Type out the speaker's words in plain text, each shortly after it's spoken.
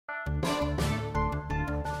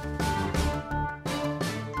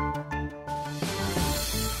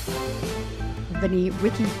Vinny,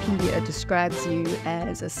 Wikipedia describes you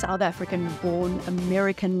as a South African-born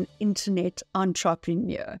American internet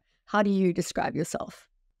entrepreneur. How do you describe yourself?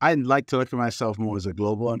 I'd like to look at myself more as a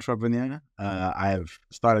global entrepreneur. I've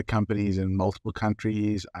started companies in multiple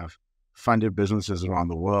countries. I've funded businesses around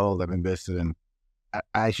the world. I've invested in, I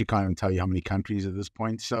actually can't even tell you how many countries at this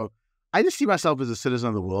point. So I just see myself as a citizen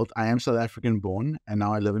of the world. I am South African born, and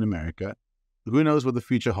now I live in America. Who knows what the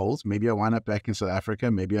future holds? Maybe I wind up back in South Africa.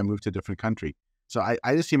 Maybe I move to a different country. So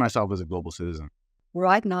I just see myself as a global citizen.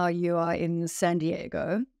 Right now you are in San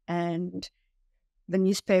Diego, and the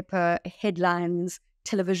newspaper headlines,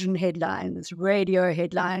 television headlines, radio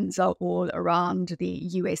headlines are all around the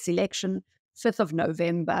US election, 5th of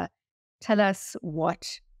November. Tell us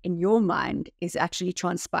what, in your mind, is actually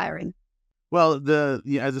transpiring. Well, as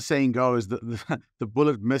the saying goes, the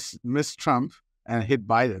bullet missed Trump and hit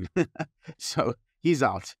Biden. So he's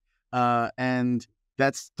out. And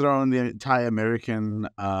that's thrown the entire American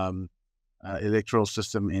electoral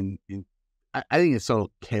system in I think it's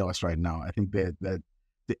total chaos right now. I think that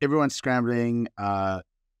everyone's scrambling. I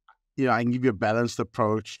can give you a balanced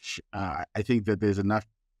approach. I think that there's enough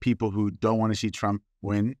people who don't want to see Trump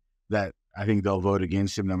win that I think they'll vote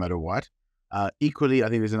against him no matter what. Equally, I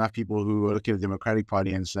think there's enough people who are looking at the Democratic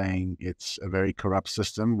Party and saying it's a very corrupt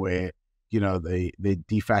system where, they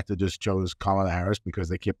de facto just chose Kamala Harris because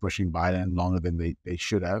they kept pushing Biden longer than they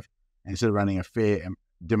should have. And instead of running a fair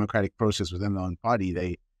democratic process within their own party,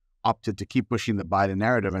 they opted to keep pushing the Biden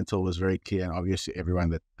narrative until it was very clear and obvious to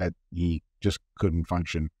everyone that he just couldn't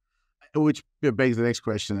function. Which begs the next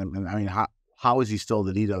question. And I mean, how is he still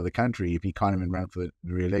the leader of the country if he can't even run for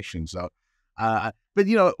the re-election? So, but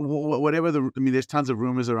whatever there's tons of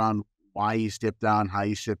rumors around why he stepped down, how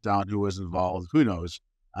he stepped down, who was involved, who knows?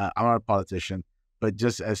 I'm not a politician, but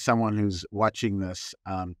just as someone who's watching this,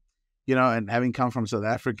 and having come from South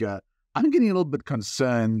Africa, I'm getting a little bit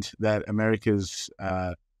concerned that America's,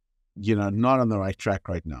 not on the right track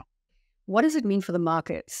right now. What does it mean for the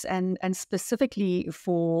markets and specifically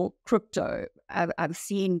for crypto? I've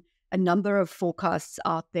seen a number of forecasts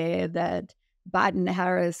out there that Biden and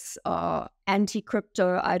Harris are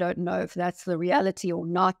anti-crypto. I don't know if that's the reality or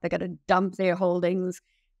not. They're going to dump their holdings.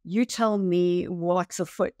 You tell me what's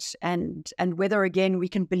afoot and whether, again, we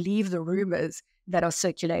can believe the rumors that are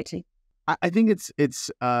circulating. I think it's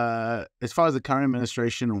as far as the current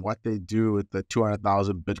administration and what they do with the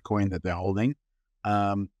 200,000 Bitcoin that they're holding,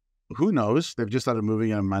 who knows? They've just started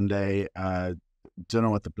moving on Monday. Don't know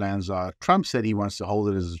what the plans are. Trump said he wants to hold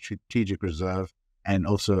it as a strategic reserve and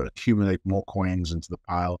also accumulate more coins into the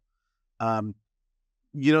pile.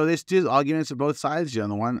 There's still arguments on both sides here. On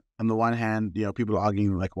the one hand, people are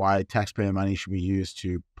arguing like why taxpayer money should be used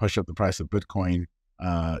to push up the price of Bitcoin,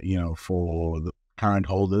 for the current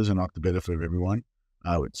holders and not the benefit of everyone.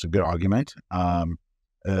 It's a good argument.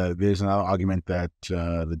 There's another argument that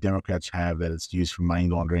the Democrats have that it's used for money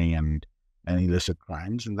laundering and illicit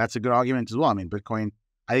crimes, and that's a good argument as well. I mean, Bitcoin.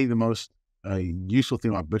 I think the most useful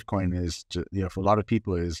thing about Bitcoin is, for a lot of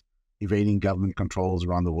people, is evading government controls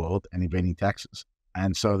around the world and evading taxes.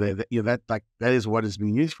 And so that is what it's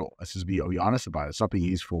being used for. Let's just be honest about it. It's not being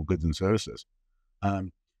used for goods and services.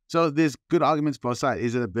 So there's good arguments both sides.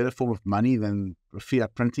 Is it a better form of money than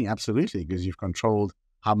fiat printing? Absolutely, because you've controlled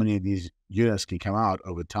how many of these units can come out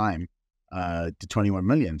over time to 21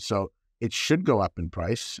 million. So it should go up in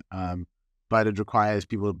price, but it requires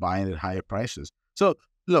people to buy it at higher prices. So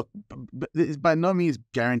look, it's by no means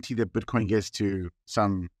guaranteed that Bitcoin gets to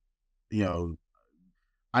some,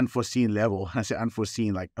 unforeseen level. I say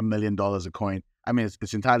unforeseen, like $1 million a coin. I mean,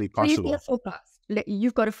 it's entirely possible.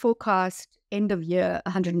 You've got a forecast end of year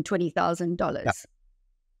 $120,000. Yeah.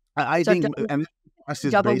 I think, and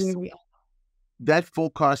that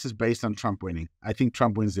forecast is based on Trump winning. I think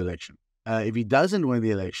Trump wins the election. If he doesn't win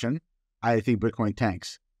the election, I think Bitcoin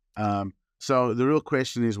tanks. So the real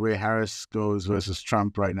question is where Harris goes versus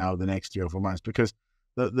Trump right now the next 3 or 4 months, because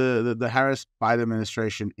the Harris-Biden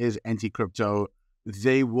administration is anti-crypto.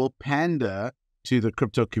 They will pander to the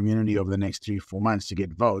crypto community over the next 3 or 4 months to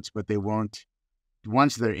get votes, but they won't.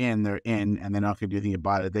 Once they're in, and they're not going to do anything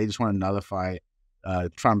about it. They just want to nullify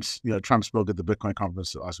Trump spoke at the Bitcoin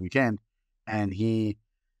conference last weekend, and he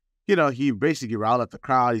basically riled up the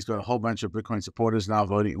crowd. He's got a whole bunch of Bitcoin supporters now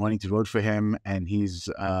wanting to vote for him, and he's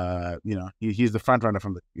he's the front runner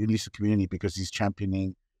from at least the community because he's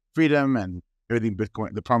championing freedom and everything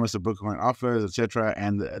Bitcoin, the promise of Bitcoin offers, etc.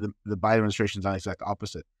 And the Biden administration's on the exact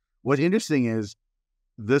opposite. What's interesting is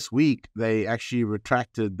this week they actually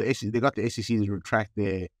retracted they got the SEC to retract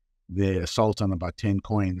their assault on about 10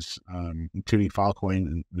 coins, including Filecoin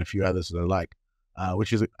and a few others that are like,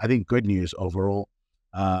 which is, I think, good news overall.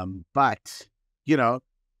 But you know,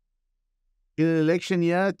 in an election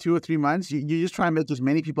year, 2 or 3 months, you just try and make as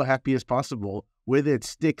many people happy as possible. Whether it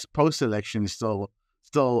sticks post-election is still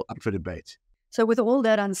up for debate. So with all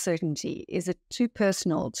that uncertainty, is it too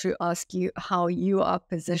personal to ask you how you are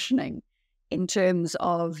positioning in terms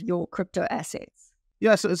of your crypto assets?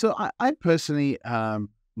 Yeah, so I personally,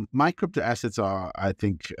 my crypto assets are, I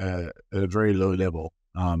think, at a very low level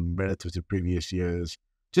relative to previous years,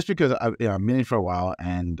 just because I've been in for a while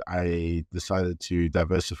and I decided to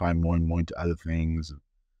diversify more and more into other things.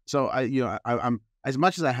 So I'm as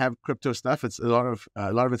much as I have crypto stuff, it's a lot of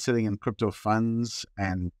it sitting in crypto funds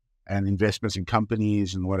and investments in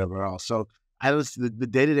companies and whatever else. So the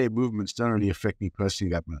day-to-day movements don't really affect me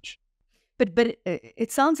personally that much. But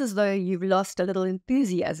it sounds as though you've lost a little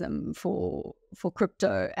enthusiasm for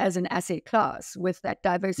crypto as an asset class with that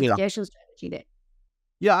Yeah. diversification strategy there.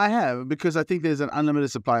 Yeah, I have, because I think there's an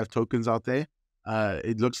unlimited supply of tokens out there.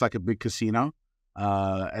 It looks like a big casino.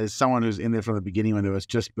 As someone who's in there from the beginning when there was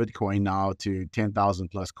just Bitcoin now to 10,000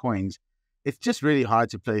 plus coins, it's just really hard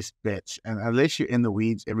to place bets. And unless you're in the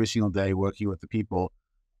weeds every single day working with the people,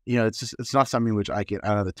 it's not something which I get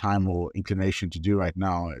out of the time or inclination to do right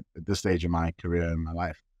now at this stage of my career and my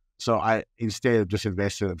life. So I instead just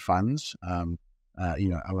invested in funds. I'm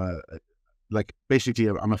I'm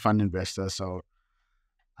a fund investor. So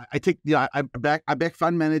I take, I back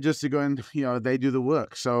fund managers to go and, they do the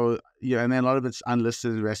work. So, and then a lot of it's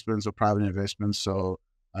unlisted investments or private investments. So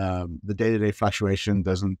the day-to-day fluctuation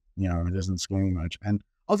doesn't swing much. And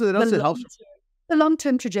also it also helps. The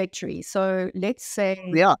long-term trajectory. So let's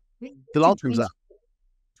say Yeah, the long terms are.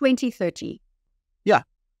 2030. Yeah.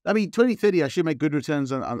 I mean, 2030, I should make good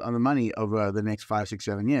returns on the money over the next 5, 6,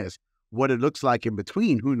 7 years. What it looks like in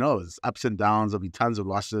between, who knows? Ups and downs, there'll be tons of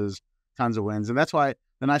losses, tons of wins. And that's why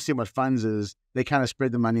the nice thing about funds is they kind of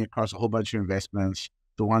spread the money across a whole bunch of investments.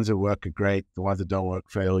 The ones that work are great. The ones that don't work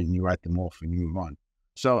fail, and you write them off and you move on.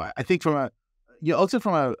 So I think from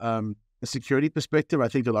a security perspective, I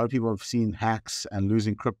think a lot of people have seen hacks and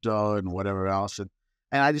losing crypto and whatever else. And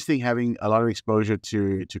I just think having a lot of exposure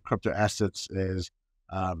to crypto assets is,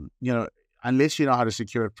 unless you know how to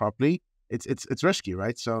secure it properly, it's risky,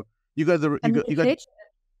 right? So you got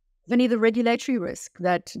Vinny, the regulatory risk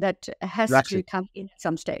that has exactly. to come in at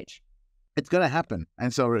some stage. It's going to happen,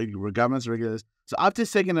 and so governments, regulators. So I've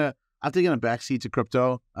taken a backseat to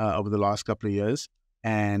crypto over the last couple of years,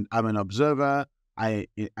 and I'm an observer. I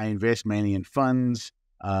invest mainly in funds,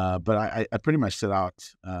 but I pretty much sit out.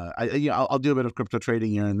 I'll do a bit of crypto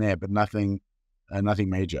trading here and there, but nothing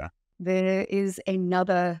major. There is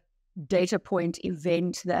another data point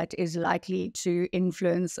event that is likely to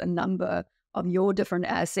influence a number of your different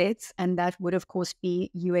assets, and that would, of course, be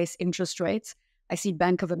US interest rates. I see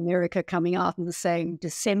Bank of America coming out and saying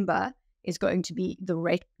December is going to be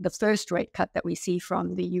the first rate cut that we see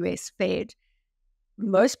from the US Fed.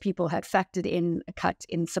 Most people had factored in a cut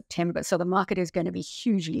in September, so the market is going to be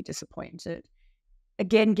hugely disappointed.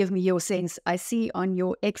 Again, give me your sense. I see on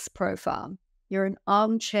your X profile, you're an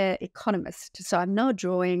armchair economist. So I'm now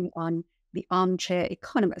drawing on the armchair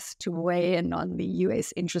economist to weigh in on the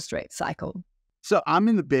US interest rate cycle. So I'm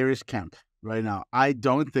in the bearish camp right now. I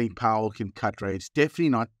don't think Powell can cut rates. Definitely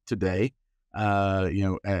not today. I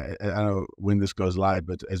don't know when this goes live,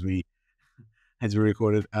 but as we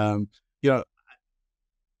recorded, I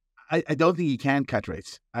don't think he can cut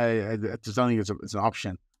rates. I just don't think it's an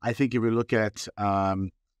option. I think if we look at,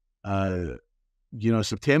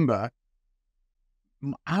 September,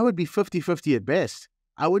 I would be 50-50 at best.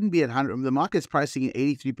 I wouldn't be at 100. The market's pricing in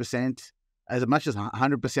 83%, as much as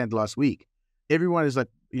 100% last week. Everyone is like,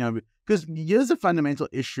 because here's a fundamental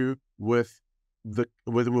issue with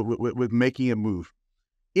making a move.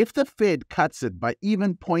 If the Fed cuts it by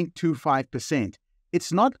even 0.25%,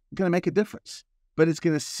 it's not going to make a difference, but it's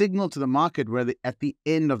going to signal to the market where at the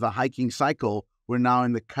end of the hiking cycle, we're now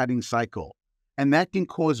in the cutting cycle. And that can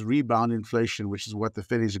cause rebound inflation, which is what the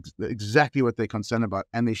Fed is exactly what they're concerned about,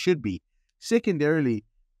 and they should be. Secondarily,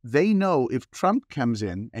 they know if Trump comes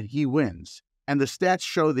in and he wins, and the stats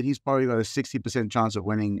show that he's probably got a 60% chance of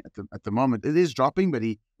winning at the moment. It is dropping, but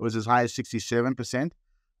it was as high as 67%.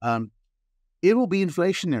 It will be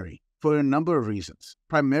inflationary for a number of reasons.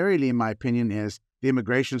 Primarily, in my opinion, is the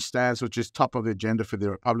immigration stance, which is top of the agenda for the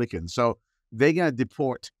Republicans. So they're going to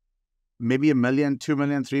deport maybe 1 million, 2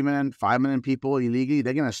 million, 3 million, 5 million people illegally.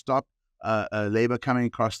 They're going to stop labor coming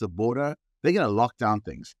across the border. They're going to lock down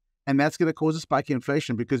things. And that's going to cause a spike in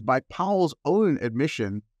inflation, because by Powell's own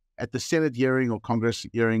admission at the Senate hearing or Congress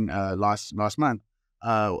hearing last month,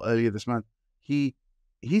 earlier this month, he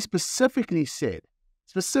specifically said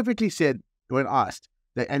when asked,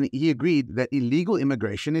 and he agreed that illegal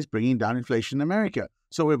immigration is bringing down inflation in America.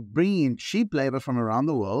 So we're bringing in cheap labor from around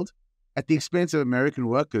the world at the expense of American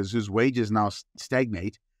workers whose wages now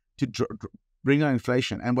stagnate to bring down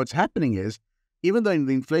inflation. And what's happening is, even though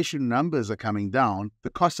the inflation numbers are coming down, the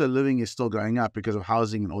cost of living is still going up because of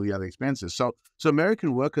housing and all the other expenses. So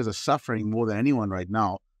American workers are suffering more than anyone right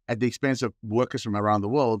now at the expense of workers from around the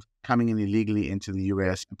world coming in illegally into the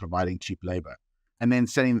US and providing cheap labor. And then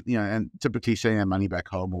and typically sending their money back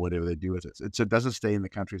home or whatever they do with it. So it doesn't stay in the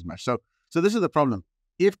country as much. So this is the problem.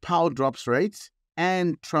 If Powell drops rates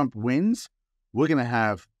and Trump wins, we're going to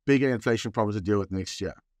have bigger inflation problems to deal with next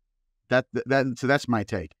year. So that's my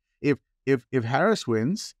take. If Harris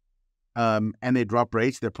wins and they drop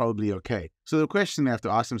rates, they're probably okay. So the question they have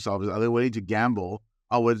to ask themselves is, are they willing to gamble?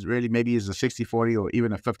 Or what really maybe is a 60-40 or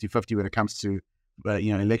even a 50-50 when it comes to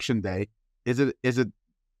election day?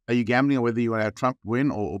 Are you gambling on whether you want to have Trump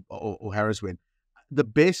win or Harris win? The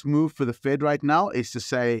best move for the Fed right now is to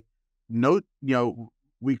say, no,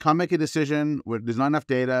 we can't make a decision. There's not enough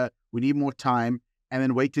data. We need more time, and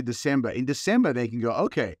then wait till December. In December, they can go,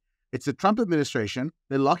 okay, it's the Trump administration.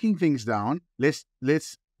 They're locking things down. Let's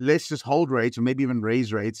just hold rates or maybe even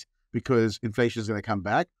raise rates because inflation is going to come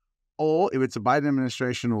back. Or if it's a Biden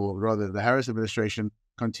administration, or rather the Harris administration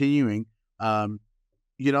continuing,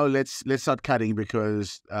 let's start cutting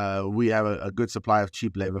because we have a good supply of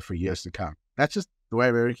cheap labor for years to come. That's just the way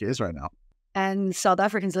America is right now. And South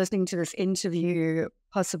Africans listening to this interview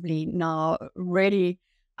possibly now really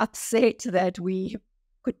upset that we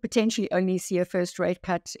could potentially only see a first rate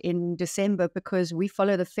cut in December because we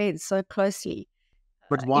follow the Fed so closely.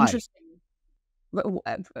 But why? Interesting.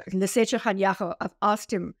 Lesetja Kganyago, I've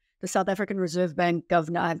asked him, the South African Reserve Bank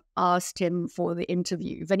governor, I've asked him for the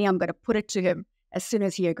interview. Vinny, I'm going to put it to him as soon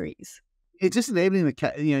as he agrees. It's just enabling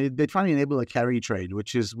they're trying to enable a carry trade,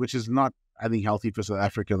 which is not, I think, healthy for South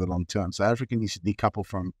Africa in the long term. South Africa needs to decouple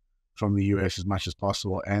from the US as much as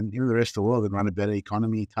possible, and even the rest of the world, and run a better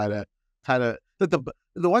economy, tighter.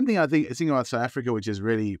 The one thing I think about South Africa, which is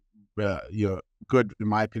really good in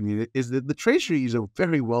my opinion, is that the Treasury is a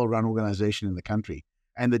very well-run organization in the country,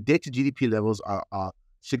 and the debt to GDP levels are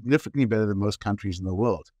significantly better than most countries in the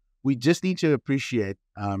world. We just need to appreciate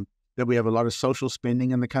that we have a lot of social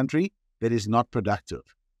spending in the country that is not productive,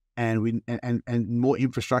 and more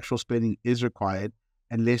infrastructural spending is required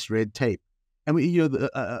and less red tape. And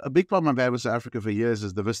a big problem I've had with South Africa for years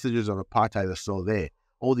is the vestiges of apartheid are still there.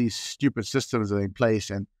 All these stupid systems are in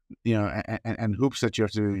place, and and hoops that you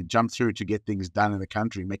have to jump through to get things done in the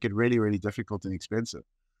country make it really, really difficult and expensive.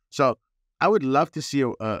 So I would love to see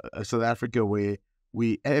a South Africa where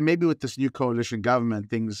and maybe with this new coalition government,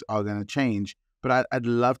 things are going to change. But I'd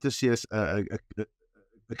love to see us a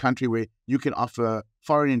country where you can offer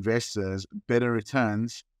foreign investors better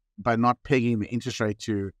returns by not pegging the interest rate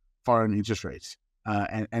to foreign interest rates,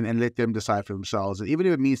 and let them decide for themselves. And even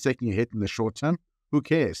if it means taking a hit in the short term, who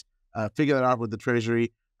cares? Figure that out with the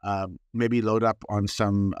Treasury. Maybe load up on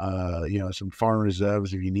some foreign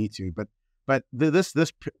reserves if you need to. But this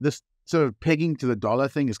sort of pegging to the dollar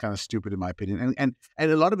thing is kind of stupid in my opinion. And a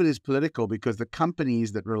lot of it is political because the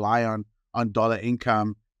companies that rely on dollar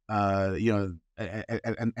income, and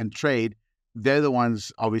trade, they're the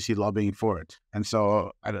ones obviously lobbying for it. And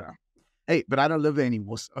so I don't know. Hey, but I don't live there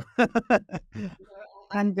anymore. So.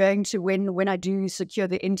 I'm going to, when I do secure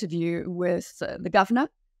the interview with the governor,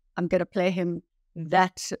 I'm going to play him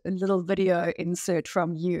that little video insert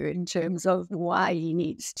from you in terms of why he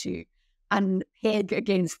needs to unpeg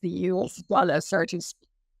against the US dollar, so to speak.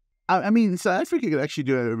 I mean, South Africa could actually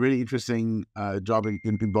do a really interesting job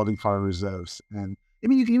in building foreign reserves. And I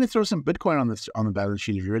mean, you can even throw some Bitcoin on the balance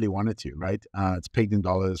sheet if you really wanted to, right? It's pegged in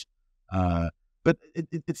dollars. But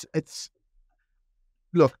it's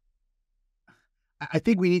look, I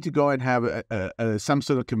think we need to go and have some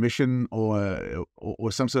sort of commission or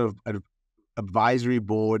some sort of advisory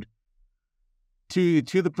board to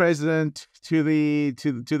the president, to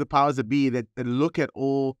the powers that be, that look at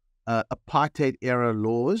all apartheid era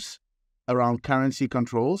laws around currency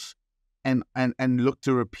controls and look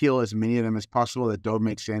to repeal as many of them as possible that don't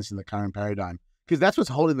make sense in the current paradigm, because that's what's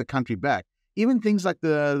holding the country back. Even things like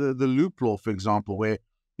the loop law, for example, where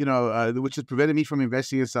which has prevented me from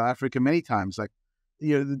investing in South Africa many times. Like,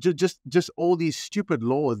 just all these stupid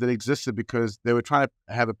laws that existed because they were trying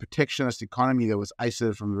to have a protectionist economy that was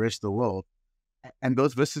isolated from the rest of the world, and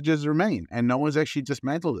those vestiges remain, and no one's actually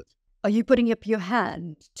dismantled it. Are you putting up your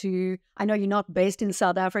hand to? I know you're not based in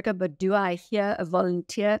South Africa, but do I hear a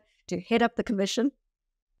volunteer to head up the commission?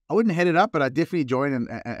 I wouldn't head it up, but I'd definitely join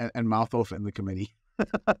and mouth off in the committee.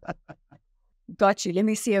 Got you. Let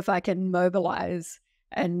me see if I can mobilize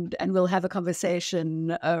and we'll have a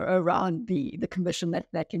conversation around the commission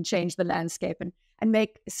that can change the landscape and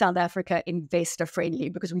make South Africa investor friendly,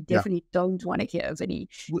 because we Yeah. definitely don't want to hear, Vinny,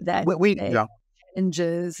 We, that yeah.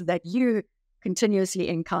 challenges that you continuously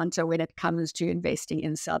encounter when it comes to investing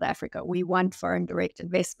in South Africa. We want foreign direct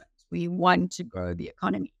investment. We want to grow the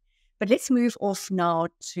economy. But let's move off now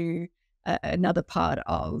to another part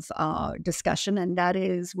of our discussion, and that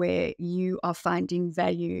is where you are finding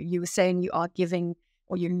value. You were saying you are giving,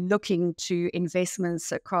 or you're looking to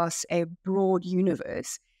investments across a broad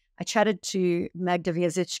universe. I chatted to Magda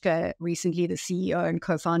Wiazicka recently, the CEO and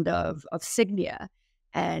co-founder of Signia,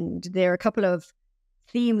 and there are a couple of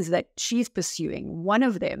themes that she's pursuing. One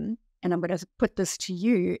of them, and I'm going to put this to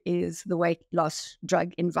you, is the weight loss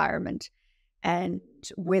drug environment, and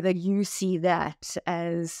whether you see that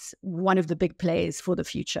as one of the big plays for the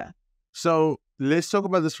future. So let's talk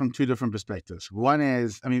about this from two different perspectives. One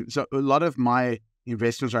is, so a lot of my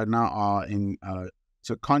investments right now are in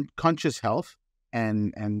conscious health,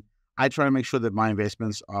 and I try to make sure that my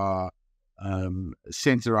investments are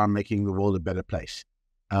centered around making the world a better place,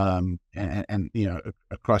 and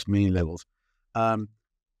across many levels.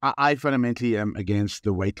 I fundamentally am against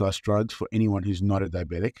the weight loss drugs for anyone who's not a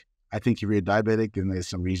diabetic. I think if you're a diabetic, then there's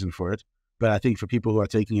some reason for it. But I think for people who are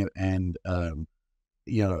taking it and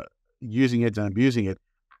using it and abusing it,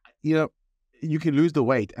 you can lose the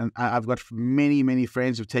weight. And I've got many, many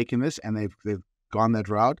friends who've taken this and they've gone that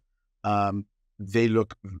route. They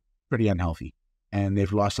look pretty unhealthy and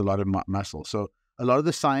they've lost a lot of muscle. So a lot of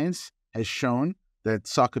the science has shown that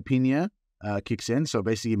sarcopenia kicks in. So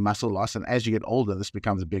basically muscle loss. And as you get older, this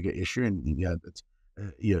becomes a bigger issue. And it's,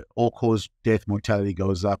 all-cause death mortality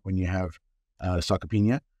goes up when you have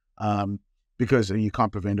sarcopenia. Because you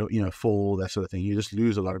can't prevent, fall, that sort of thing. You just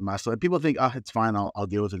lose a lot of muscle. And people think, it's fine, I'll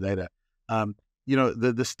deal with it later.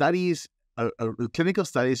 The studies, clinical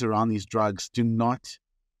studies around these drugs they're not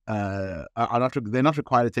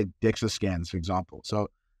required to take DEXA scans, for example. So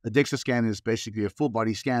a DEXA scan is basically a full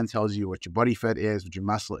body scan, tells you what your body fat is, what your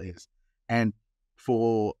muscle is. And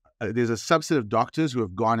there's a subset of doctors who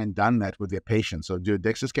have gone and done that with their patients. So do a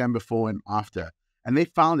DEXA scan before and after. And they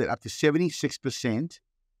found that up to 76%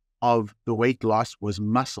 of the weight loss was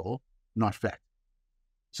muscle, not fat.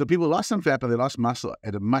 So people lost some fat, but they lost muscle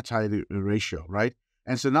at a much higher ratio, right?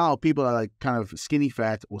 And so now people are like kind of skinny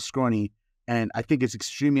fat or scrawny, and I think it's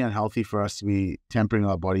extremely unhealthy for us to be tempering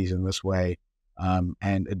our bodies in this way,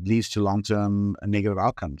 and it leads to long-term negative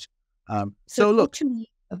outcomes. So look, talk to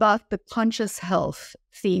me about the conscious health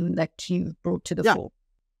theme that you brought to the fore.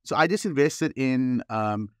 So I just invested in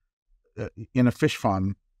a fish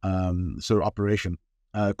farm sort of operation.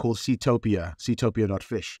 Called SeaTopia,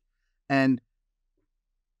 SeaTopia.fish. And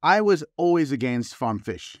I was always against farm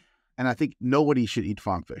fish. And I think nobody should eat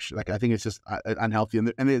farm fish. Like, I think it's just unhealthy.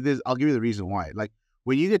 And I'll give you the reason why. Like,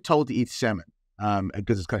 when you get told to eat salmon,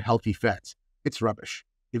 because it's got healthy fats, it's rubbish.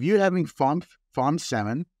 If you're having farm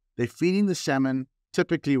salmon, they're feeding the salmon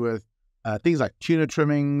typically with things like tuna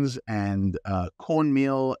trimmings and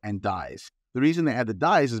cornmeal and dyes. The reason they add the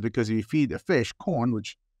dyes is because if you feed a fish corn,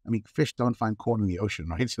 which fish don't find corn in the ocean,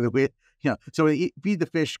 right? So so when you feed the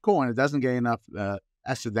fish corn, it doesn't get enough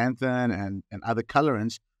astaxanthin and other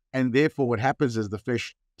colorants, and therefore what happens is the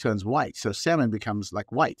fish turns white. So salmon becomes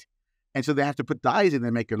like white, and so they have to put dyes in there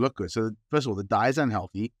to make it look good. So first of all, the dye is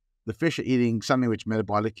unhealthy. The fish are eating something which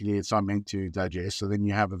metabolically it's not meant to digest. So then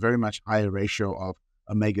you have a very much higher ratio of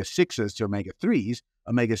omega-6s to omega-3s.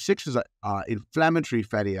 Omega-6s are inflammatory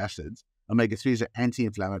fatty acids. Omega-3s are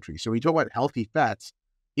anti-inflammatory. So when you talk about healthy fats,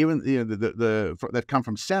 even that come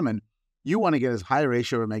from salmon, you want to get as high a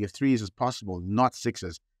ratio of omega-3s as possible, not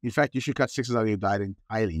 6s. In fact, you should cut 6s out of your diet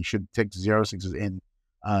entirely. You should take 0 6s in,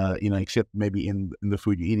 except maybe in the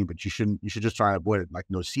food you're eating, but you should just try to avoid it, like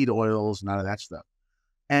no seed oils, none of that stuff.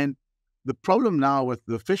 And the problem now with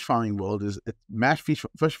the fish farming world is mass fish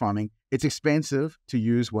farming, it's expensive to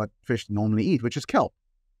use what fish normally eat, which is kelp.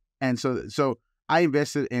 And so I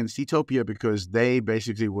invested in SeaTopia because they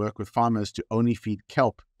basically work with farmers to only feed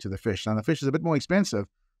kelp to the fish. Now, the fish is a bit more expensive,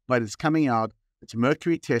 but it's coming out, it's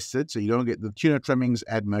mercury tested, so you don't get the tuna trimmings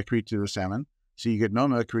add mercury to the salmon, so you get no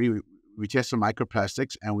mercury. We test for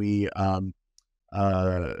microplastics, and we, and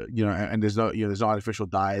there's no artificial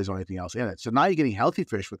dyes or anything else in it. So now you're getting healthy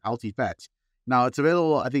fish with healthy fats. Now it's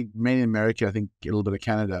available, I think, mainly in America, I think a little bit of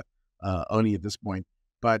Canada only at this point.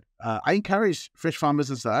 But I encourage fish farmers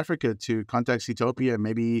in South Africa to contact SeaTopia and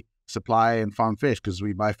maybe supply and farm fish, because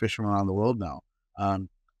we buy fish from around the world now.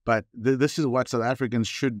 But this is what South Africans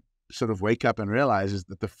should sort of wake up and realize, is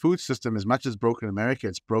that the food system, as much as broken in America,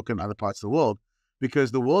 it's broken in other parts of the world,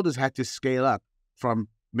 because the world has had to scale up from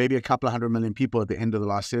maybe a couple of 100 million people at the end of the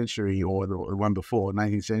last century or the one before,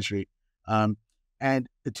 19th century, and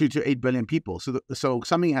 2 to 8 billion people. So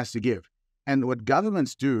something has to give. And what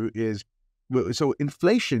governments do is, so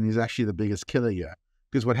inflation is actually the biggest killer here.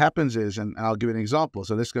 Because what happens is, and I'll give you an example.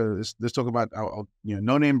 So let's talk about our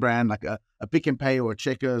no-name brand like a Pick and Pay or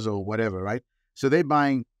Checkers or whatever, right? So they're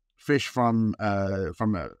buying fish from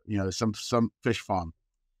some fish farm,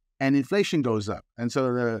 and inflation goes up, and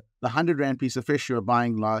so the 100 rand piece of fish you were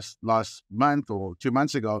buying last month or 2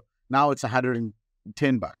 months ago, now it's $110,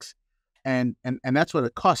 and that's what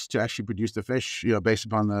it costs to actually produce the fish, based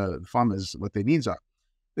upon the farmers what their needs are.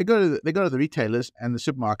 They go to the retailers and the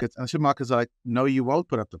supermarkets, and the supermarkets are like, no, you won't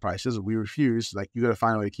put up the prices. We refuse. Like, you got to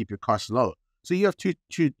find a way to keep your costs low. So you have two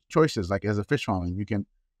choices. Like, as a fish farmer, you can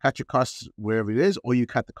cut your costs wherever it is, or you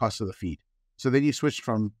cut the cost of the feed. So then you switch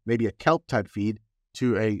from maybe a kelp type feed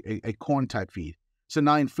to a corn type feed. So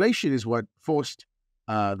now inflation is what forced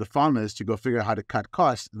the farmers to go figure out how to cut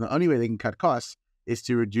costs. And the only way they can cut costs is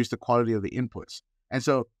to reduce the quality of the inputs. And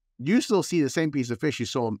so you still see the same piece of fish you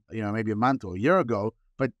saw, maybe a month or a year ago,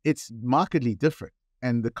 but it's markedly different,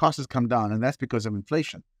 and the cost has come down, and that's because of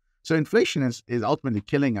inflation. So inflation is ultimately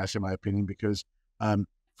killing us, in my opinion, because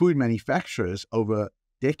food manufacturers over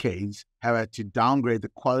decades have had to downgrade the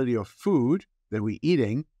quality of food that we're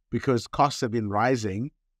eating because costs have been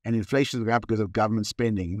rising and inflation has gone up because of government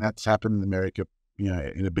spending. And that's happened in America,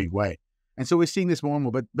 in a big way. And so we're seeing this more and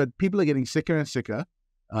more, but people are getting sicker and sicker,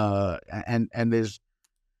 and there's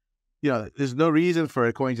no reason for it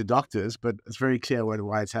according to doctors, but it's very clear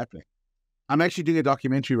why it's happening. I'm actually doing a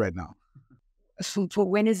documentary right now. So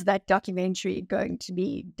when is that documentary going to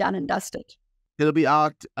be done and dusted? It'll be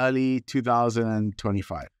out early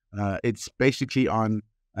 2025. It's basically on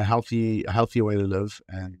a healthier way to live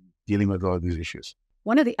and dealing with all of these issues.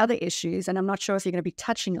 One of the other issues, and I'm not sure if you're going to be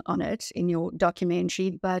touching on it in your documentary,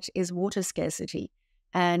 but is water scarcity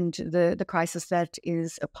and the crisis that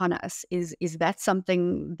is upon us. Is that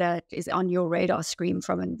something that is on your radar screen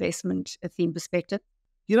from an investment theme perspective?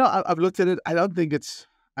 I've looked at it. I don't think it's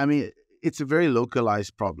a very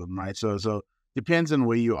localized problem, right? So depends on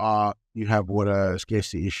where you are. You have water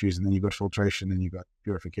scarcity issues, and then you've got filtration, and you've got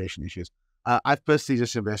purification issues. I've personally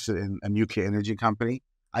just invested in a nuclear energy company.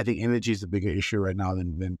 I think energy is the bigger issue right now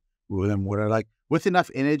than water. Like, with enough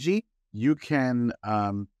energy, you can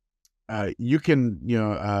have more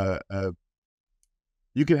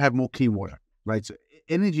clean water, right? So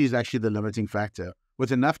energy is actually the limiting factor.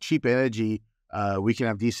 With enough cheap energy, we can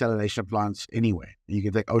have desalination plants anywhere. You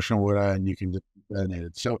can take ocean water and you can desalinate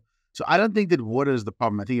it. So I don't think that water is the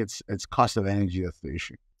problem. I think it's cost of energy that's the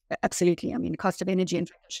issue. Absolutely. I mean, cost of energy, in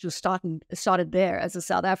fact, should have started there as a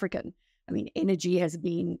South African. I mean, energy has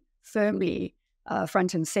been firmly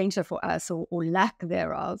front and center for us, or lack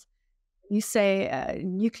thereof. You say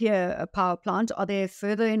nuclear power plant. Are there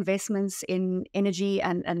further investments in energy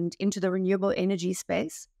and into the renewable energy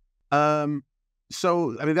space? So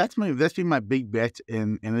that's been my big bet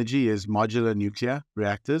in energy is modular nuclear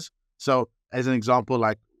reactors. So as an example,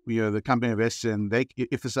 like the company invests in,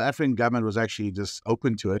 if the South African government was actually just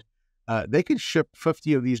open to it, they could ship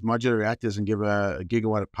 50 of these modular reactors and give a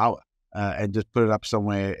gigawatt of power and just put it up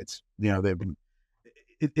somewhere. It's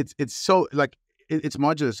it's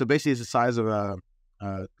modular. So basically, it's the size of a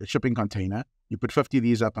shipping container. You put 50 of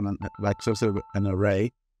these up on sort of an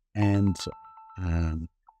array, and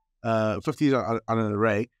 50 on an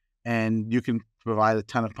array, and you can provide a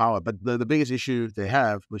ton of power. But the biggest issue they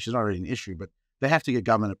have, which is not really an issue, but they have to get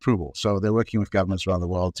government approval. So they're working with governments around the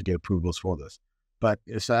world to get approvals for this. But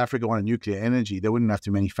if South Africa wanted nuclear energy, they wouldn't have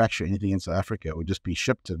to manufacture anything in South Africa. It would just be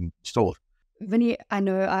shipped and stored. Vinny, I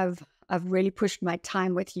know I've really pushed my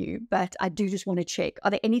time with you, but I do just want to check.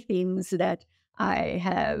 Are there any things that I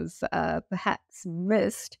have perhaps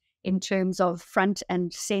missed in terms of front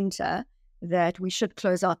and center that we should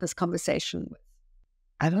close out this conversation with?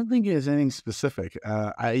 I don't think there's anything specific.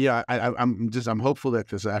 I'm hopeful that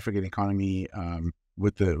the South African economy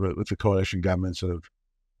with the coalition government sort of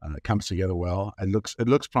comes together well. It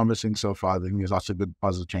looks promising so far. I think there's lots of good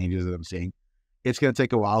positive changes that I'm seeing. It's going to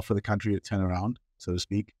take a while for the country to turn around, so to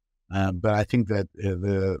speak. But I think that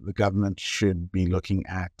the government should be looking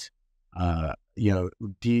at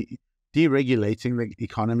deregulating the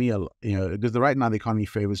economy. Because right now the economy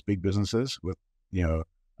favors big businesses with the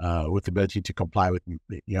ability to comply with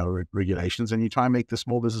regulations, and you try and make the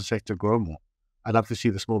small business sector grow more. I'd love to see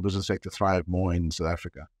the small business sector thrive more in South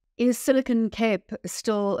Africa. Is Silicon Cape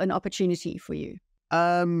still an opportunity for you?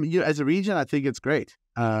 As a region, I think it's great.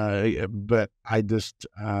 But I just,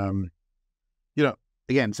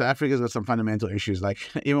 again, South Africa's got some fundamental issues. Like,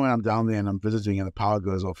 even when I'm down there and I'm visiting and the power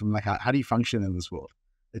goes off, I'm like, how do you function in this world?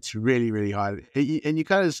 It's really, really hard. And you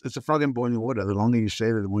kind of, it's a frog in boiling water. The longer you stay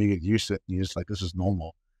there, the more you get used to it. And you're just like, this is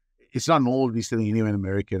normal. It's not normal to be sitting anywhere in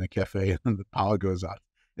America in a cafe and the power goes out.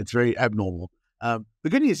 It's very abnormal. The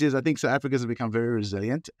good news is I think South Africa has become very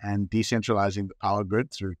resilient and decentralizing the power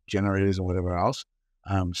grid through generators and whatever else.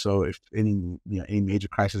 So if any major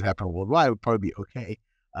crisis happen worldwide, it would probably be okay.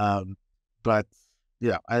 But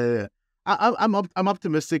yeah, I'm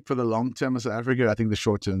optimistic for the long term of South Africa. I think the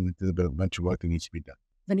short term, there's a bunch of work that needs to be done.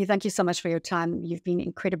 Vinny, thank you so much for your time. You've been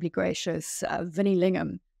incredibly gracious. Vinny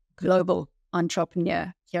Lingham, global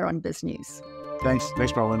entrepreneur here on Biz News. Thanks,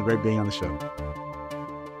 Bronwyn. Great being on the show.